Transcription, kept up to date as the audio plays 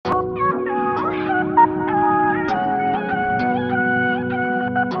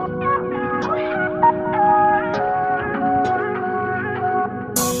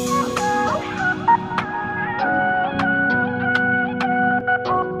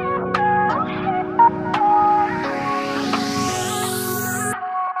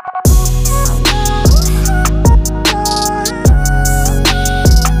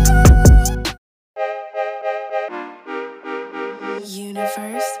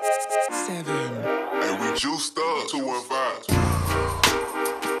7. And we juiced up 215.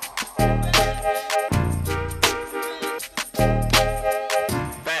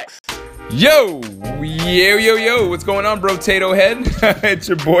 Yo, what's going on, bro, Tato Head? It's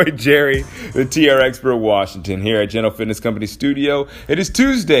your boy, Jerry, the TR Expert Washington, here at General Fitness Company Studio. It is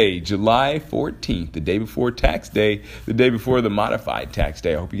Tuesday, July 14th, the day before tax day, the day before the modified tax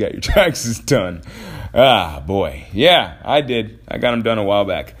day. I hope you got your taxes done. Ah, boy. Yeah, I did. I got them done a while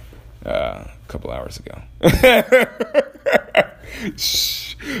back, a couple hours ago.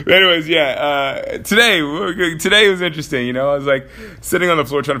 Anyways, today was interesting. You know, I was like sitting on the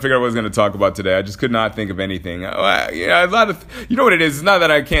floor trying to figure out what I was going to talk about today. I just could not think of anything. You know what it is? It's not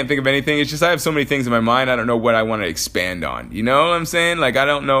that I can't think of anything. It's just I have so many things in my mind. I don't know what I want to expand on. You know what I'm saying? Like, I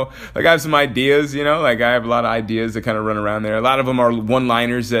don't know. Like, I have some ideas, you know, like I have a lot of ideas that kind of run around there. A lot of them are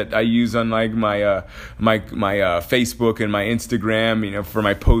one-liners that I use on like my Facebook and my Instagram, you know, for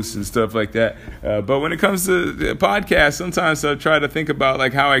my posts and stuff like that. But when it comes to the podcast, sometimes I try to think about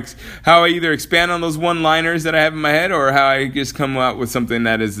like how I either expand on those one-liners that I have in my head, or how I just come out with something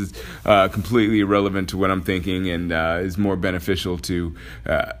that is completely irrelevant to what I'm thinking and is more beneficial to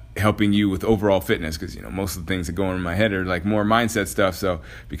helping you with overall fitness. Because, you know, most of the things that go in my head are like more mindset stuff. So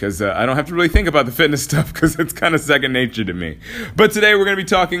because I don't have to really think about the fitness stuff because it's kind of second nature to me. But today we're going to be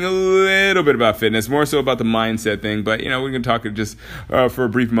talking a little bit about fitness, more so about the mindset thing. But, you know, we're going to talk just for a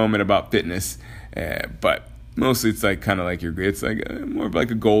brief moment about fitness. But mostly it's like kind of like it's like more of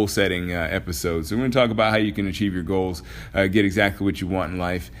like a goal setting episode. So we're going to talk about how you can achieve your goals, get exactly what you want in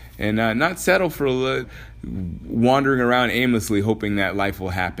life, and not settle for wandering around aimlessly hoping that life will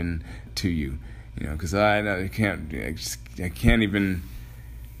happen to you. You know, because I can't even.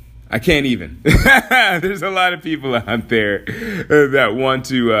 There's a lot of people out there that want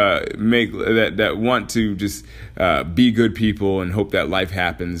to that want to just be good people and hope that life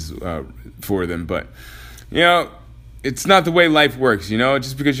happens for them, but you know, it's not the way life works, you know?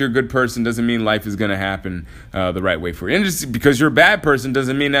 Just because you're a good person doesn't mean life is going to happen the right way for you. And just because you're a bad person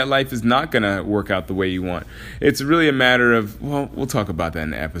doesn't mean that life is not going to work out the way you want. It's really a matter of, well, we'll talk about that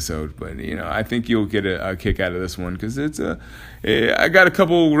in the episode. But, you know, I think you'll get a kick out of this one because I got a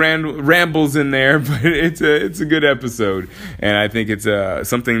couple rambles in there, but it's a good episode. And I think it's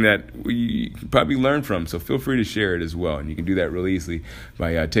something that you can probably learn from. So feel free to share it as well. And you can do that really easily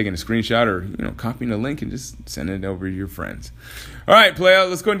by taking a screenshot or, you know, copying a link and just sending it over to your friends. All right, playa,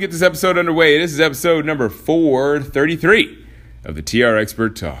 let's go and get this episode underway. This is episode number 433 of the TR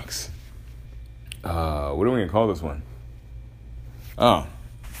Expert Talks. What are we going to call this one? Oh,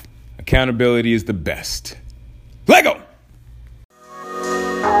 accountability is the best. Lego!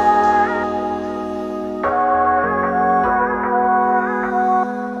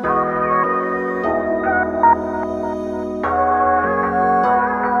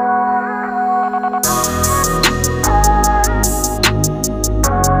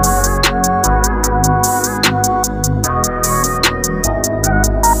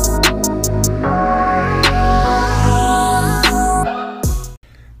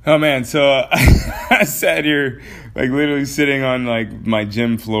 Oh man, so I sat here like literally sitting on like my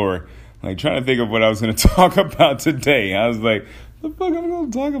gym floor, like trying to think of what I was going to talk about today. I was like, what the fuck am I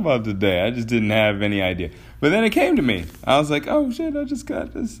going to talk about today? I just didn't have any idea. But then it came to me. I was like, oh shit, I just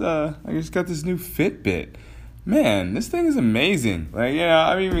got this new Fitbit. Man, this thing is amazing. Like, yeah,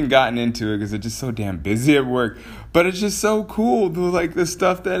 I've even gotten into it because it's just so damn busy at work. But it's just so cool, like the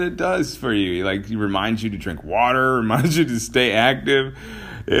stuff that it does for you. Like, it reminds you to drink water, reminds you to stay active.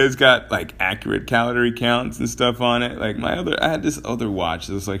 It's got like accurate calorie counts and stuff on it. Like I had this other watch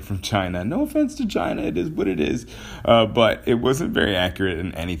that was like from China. No offense to China, it is what it is. But it wasn't very accurate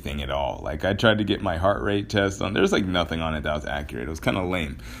in anything at all. Like I tried to get my heart rate test on. There's like nothing on it that was accurate. It was kind of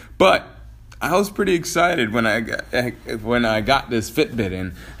lame. But I was pretty excited when I got this Fitbit in.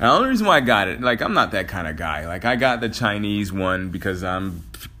 And the only reason why I got it, like I'm not that kind of guy. Like I got the Chinese one because I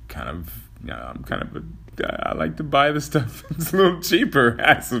like to buy the stuff that's a little cheaper,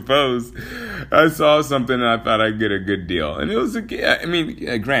 I suppose. I saw something and I thought I'd get a good deal. And it was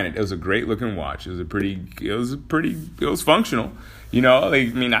granted, it was a great looking watch. It was functional. You know, like,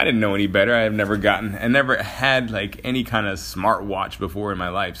 I mean, I didn't know any better. I never had like any kind of smart watch before in my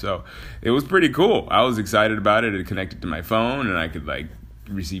life. So it was pretty cool. I was excited about it. It connected to my phone and I could like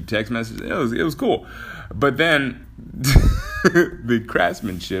receive text messages. It was cool. But then the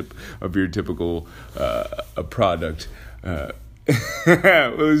craftsmanship of your typical product,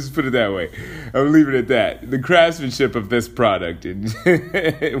 let's put it that way. I'll leave it at that. The craftsmanship of this product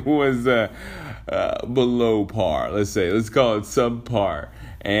it was below par. Let's call it subpar.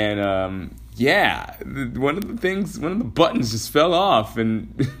 And yeah, one of the buttons just fell off,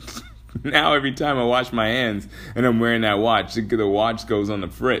 and now every time I wash my hands and I'm wearing that watch, the watch goes on the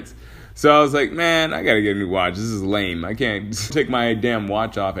fritz. So I was like, man, I gotta get a new watch. This is lame. I can't take my damn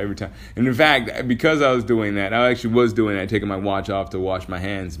watch off every time. And in fact, because I was doing that, taking my watch off to wash my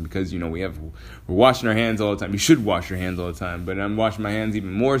hands, because, we're washing our hands all the time. You should wash your hands all the time, but I'm washing my hands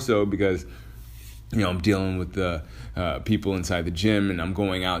even more so because, I'm dealing with the people inside the gym, and I'm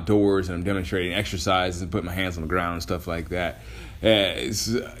going outdoors and I'm demonstrating exercises and putting my hands on the ground and stuff like that. Like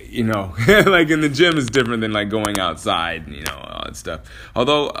in the gym is different than like going outside, all that stuff.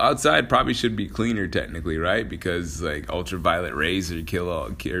 Although outside probably should be cleaner technically, right? Because like ultraviolet rays are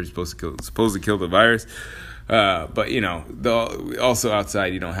supposed to kill the virus. But also outside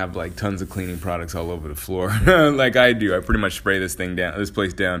you don't have like tons of cleaning products all over the floor like I do. I pretty much spray this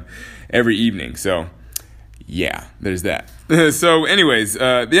place down every evening. So yeah, there's that. So anyways,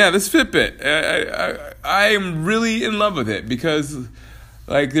 this Fitbit, I am really in love with it because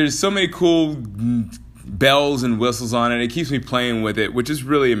like there's so many cool bells and whistles on it. It keeps me playing with it, which is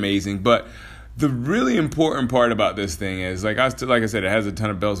really amazing. But the really important part about this thing is, like I said, it has a ton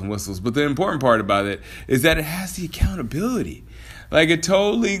of bells and whistles. But the important part about it is that it has the accountability. Like it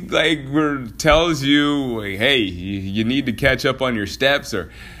totally tells you, like, hey, you need to catch up on your steps,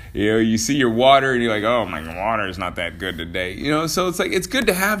 or you see your water and you're like, oh, my water is not that good today. So it's like it's good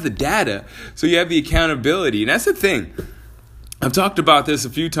to have the data so you have the accountability. And that's the thing. I've talked about this a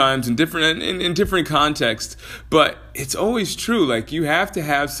few times in different contexts, but it's always true. Like you have to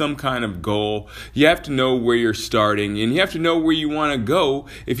have some kind of goal. You have to know where you're starting, and you have to know where you want to go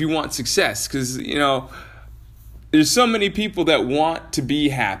if you want success. Because, there's so many people that want to be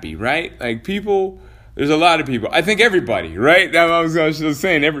happy, right? Like there's a lot of people. I think everybody, right? I was just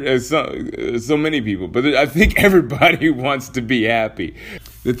saying so many people, but I think everybody wants to be happy.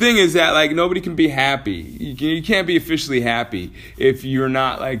 The thing is that like nobody can be happy. You can't be officially happy if you're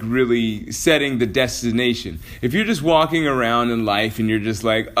not like really setting the destination. If you're just walking around in life and you're just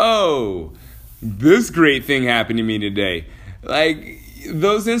like, oh, this great thing happened to me today, like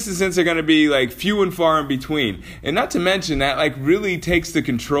those instances are going to be like few and far in between. And not to mention that like really takes the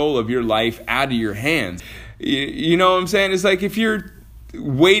control of your life out of your hands. You know what I'm saying? It's like if you're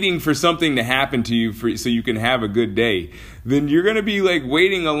waiting for something to happen to you so you can have a good day, then you're going to be like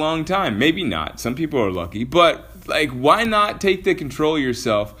waiting a long time. Maybe not. Some people are lucky, but like why not take the control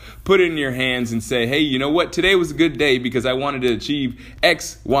yourself, put it in your hands and say, hey, you know what? Today was a good day because I wanted to achieve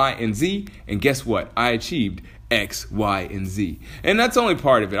X, Y, and Z. And guess what? I achieved X, Y, and Z. And that's only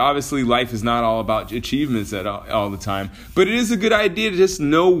part of it. Obviously, life is not all about achievements all the time, but it is a good idea to just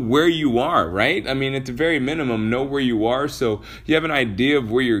know where you are, right? I mean, at the very minimum, know where you are so you have an idea of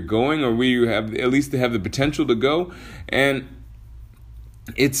where you're going, or where you have at least to have the potential to go. And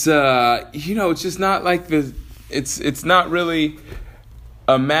it's it's just not like it's not really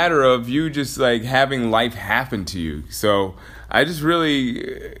a matter of you just like having life happen to you. So I just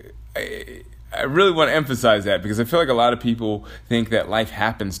I really want to emphasize that because I feel like a lot of people think that life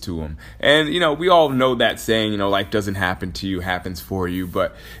happens to them. And, we all know that saying, life doesn't happen to you, happens for you.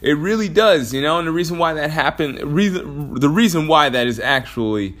 But it really does, and the reason why that happened, the reason why that is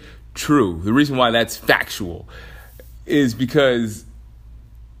actually true, the reason why that's factual is because,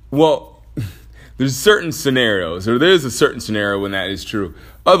 well, there's certain scenarios, or there's a certain scenario when that is true.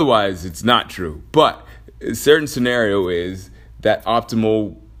 Otherwise, it's not true. But a certain scenario is that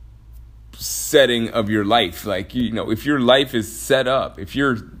optimal setting of your life. Like, if your life is set up, if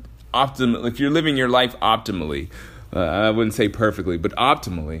you're living your life optimally, I wouldn't say perfectly, but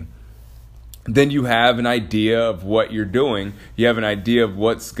optimally, then you have an idea of what you're doing. You have an idea of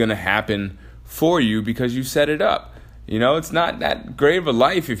what's going to happen for you because you set it up. It's not that great of a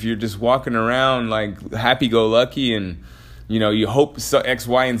life if you're just walking around like happy-go-lucky and, you hope X,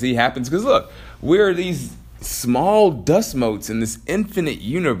 Y, and Z happens. Because look, we're these small dust motes in this infinite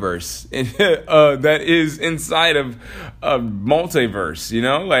universe that is inside of a multiverse,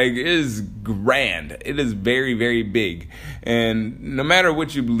 like it is grand. It is very, very big. And no matter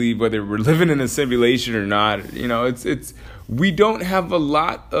what you believe, whether we're living in a simulation or not, we don't have a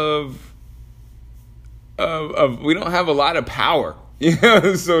lot of we don't have a lot of power,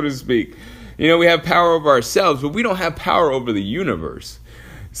 so to speak. We have power over ourselves, but we don't have power over the universe.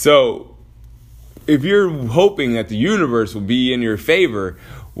 So if you're hoping that the universe will be in your favor,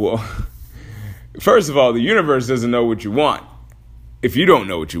 well, first of all, the universe doesn't know what you want. If you don't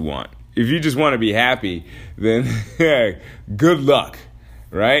know what you want, if you just want to be happy, then good luck,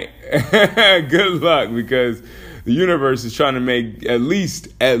 right? Good luck, because the universe is trying to make at least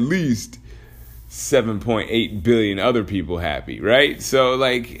 7.8 billion other people happy, right? So,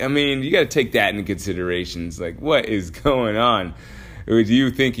 like, I mean, you got to take that into considerations. Like, what is going on with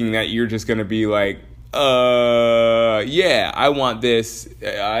you thinking that you're just going to be like, yeah, I want this.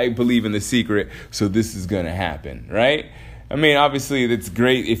 I believe in the secret, so this is going to happen, right? I mean, obviously, it's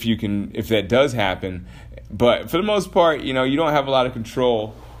great if that does happen. But for the most part, you don't have a lot of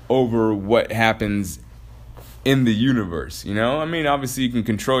control over what happens in the universe, I mean, obviously you can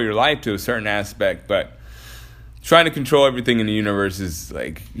control your life to a certain aspect, but trying to control everything in the universe is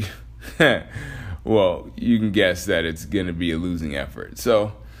like, well, you can guess that it's going to be a losing effort.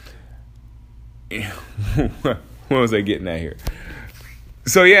 So, what was I getting at here?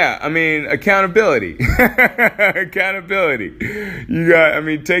 So, yeah, I mean, accountability. Accountability.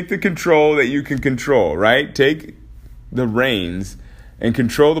 Take the control that you can control, right? Take the reins and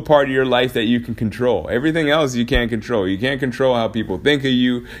control the part of your life that you can control. Everything else you can't control. You can't control how people think of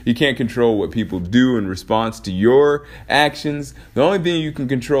you. You can't control what people do in response to your actions. The only thing you can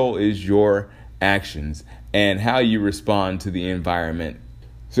control is your actions and how you respond to the environment.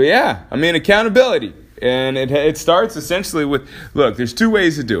 So yeah, accountability. And it starts essentially with, look, there's two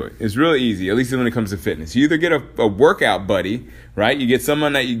ways to do it. It's really easy, at least when it comes to fitness. You either get a workout buddy, right? You get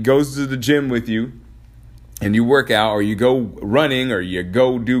someone that goes to the gym with you, and you work out, or you go running, or you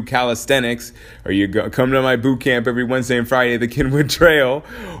go do calisthenics, or you come to my boot camp every Wednesday and Friday at the Kenwood Trail,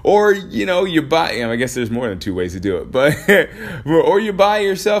 or, you buy, I guess there's more than two ways to do it, but, or you buy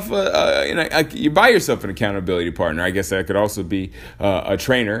yourself an accountability partner. I guess that could also be a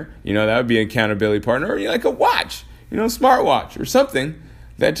trainer, that would be an accountability partner, or like a watch, smartwatch or something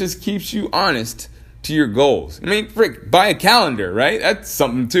that just keeps you honest to your goals. Buy a calendar, right? That's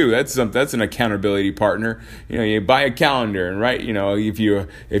something too. That's an accountability partner. You buy a calendar and write, if you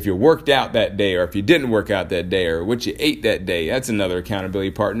worked out that day, or if you didn't work out that day, or what you ate that day. That's another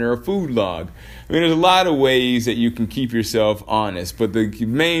accountability partner. A food log. There's a lot of ways that you can keep yourself honest, but the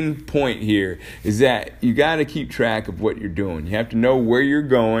main point here is that you got to keep track of what you're doing. You have to know where you're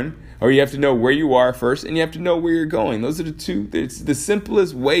going, or you have to know where you are first, and you have to know where you're going. Those are the two. It's the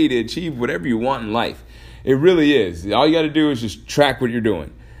simplest way to achieve whatever you want in life. It really is. All you got to do is just track what you're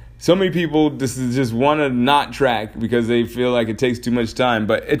doing. So many people just want to not track because they feel like it takes too much time,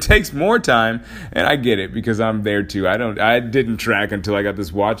 but it takes more time, and I get it because I'm there too. I didn't track until I got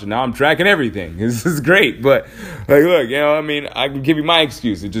this watch, and now I'm tracking everything. This is great, but like, look, I can give you my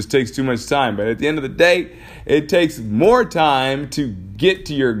excuse. It just takes too much time, but at the end of the day, it takes more time to get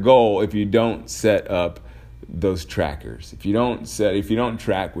to your goal if you don't set up those trackers. If you don't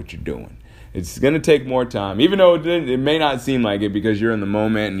track what you're doing. It's going to take more time, even though it may not seem like it because you're in the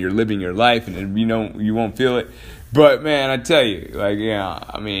moment and you're living your life and you won't feel it. But man, I tell you, I've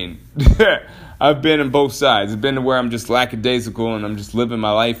been on both sides. I've been to where I'm just lackadaisical and I'm just living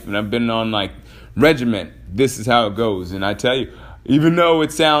my life, and I've been on like regiment. This is how it goes. And I tell you, even though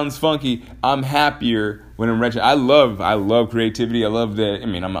it sounds funky, I'm happier when I'm regiment. I love creativity. I love that.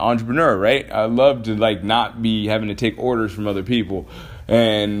 I'm an entrepreneur, right? I love to not be having to take orders from other people.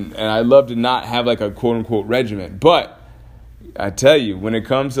 And I love to not have like a quote unquote regiment. But I tell you, when it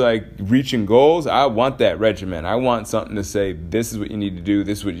comes to reaching goals, I want that regimen. I want something to say, this is what you need to do,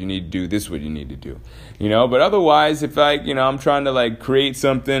 this is what you need to do, this is what you need to do. But otherwise, if I'm trying to create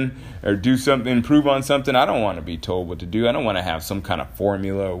something or do something, improve on something, I don't want to be told what to do. I don't want to have some kind of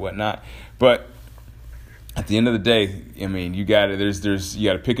formula or whatnot. But at the end of the day, you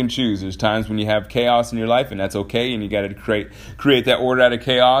gotta pick and choose. There's times when you have chaos in your life, and that's okay, and you gotta create that order out of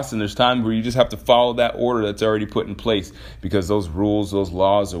chaos. And there's times where you just have to follow that order that's already put in place, because those rules, those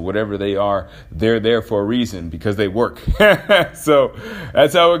laws, or whatever they are, they're there for a reason, because they work. So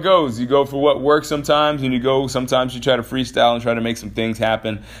that's how it goes. You go for what works sometimes, and sometimes you try to freestyle and try to make some things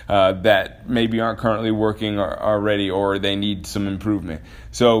happen that maybe aren't currently working already, or they need some improvement.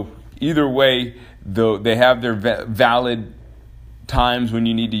 So either way, though, they have their valid times when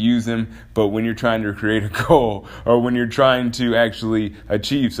you need to use them, but when you're trying to create a goal, or when you're trying to actually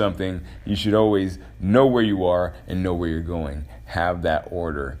achieve something, you should always know where you are and know where you're going. Have that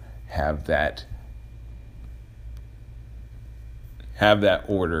order. Have that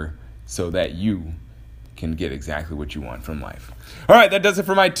order so that you can get exactly what you want from life. All right, that does it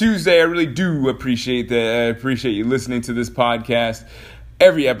for my Tuesday. I really do appreciate that. I appreciate you listening to this podcast.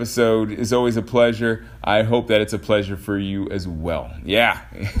 Every episode is always a pleasure. I hope that it's a pleasure for you as well. Yeah,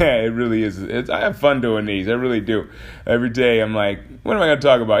 it really is. I have fun doing these. I really do. Every day I'm like, what am I going to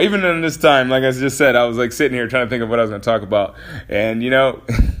talk about? Even in this time, like I just said, I was sitting here trying to think of what I was going to talk about. And,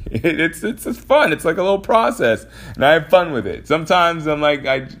 it's fun. It's like a little process. And I have fun with it. Sometimes I'm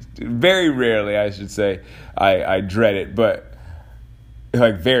very rarely, I should say, I dread it. But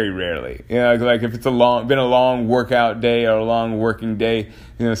like very rarely. Like if it's been a long workout day or a long working day,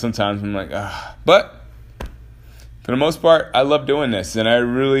 sometimes I'm like, but for the most part, I love doing this, and I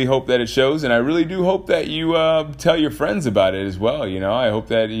really hope that it shows, and I really do hope that you tell your friends about it as well. I hope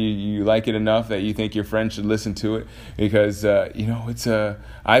that you like it enough that you think your friends should listen to it, because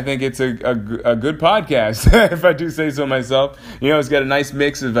I think it's a good podcast, if I do say so myself. It's got a nice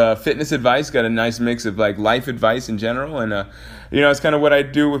mix of fitness advice, got a nice mix of like life advice in general, and it's kind of what I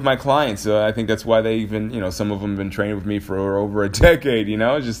do with my clients. So I think that's why they even, some of them have been training with me for over a decade.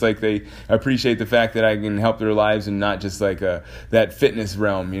 It's just like they appreciate the fact that I can help their lives and not just like that fitness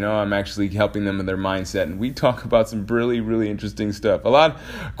realm. I'm actually helping them in their mindset. And we talk about some really, really interesting stuff.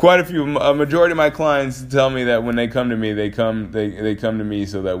 A majority of my clients tell me that when they come to me, they come to me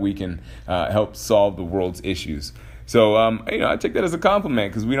so that we can help solve the world's issues. So, I take that as a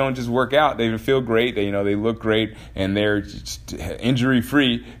compliment, because we don't just work out. They feel great. They look great, and they're injury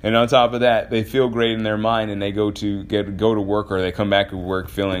free. And on top of that, they feel great in their mind, and they go to work, or they come back to work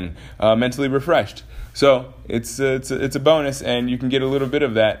feeling mentally refreshed. So it's a bonus, and you can get a little bit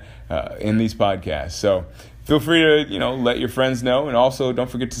of that in these podcasts. So feel free to, let your friends know. And also don't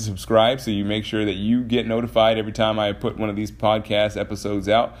forget to subscribe so you make sure that you get notified every time I put one of these podcast episodes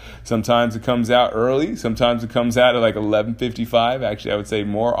out. Sometimes it comes out early. Sometimes it comes out at like 11:55. Actually, I would say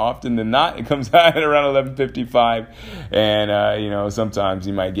more often than not, it comes out at around 11:55. And, sometimes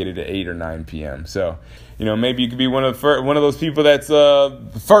you might get it at 8 or 9 p.m. So, maybe you could be one of those people that's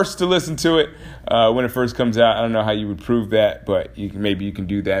first to listen to it when it first comes out. I don't know how you would prove that, but maybe you can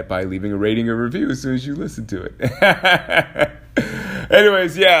do that by leaving a rating or review as soon as you listen to it.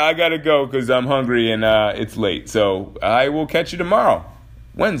 Anyways, I gotta go because I'm hungry and it's late. So I will catch you tomorrow,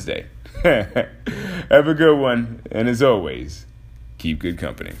 Wednesday. Have a good one, and as always, keep good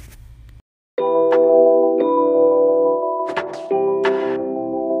company.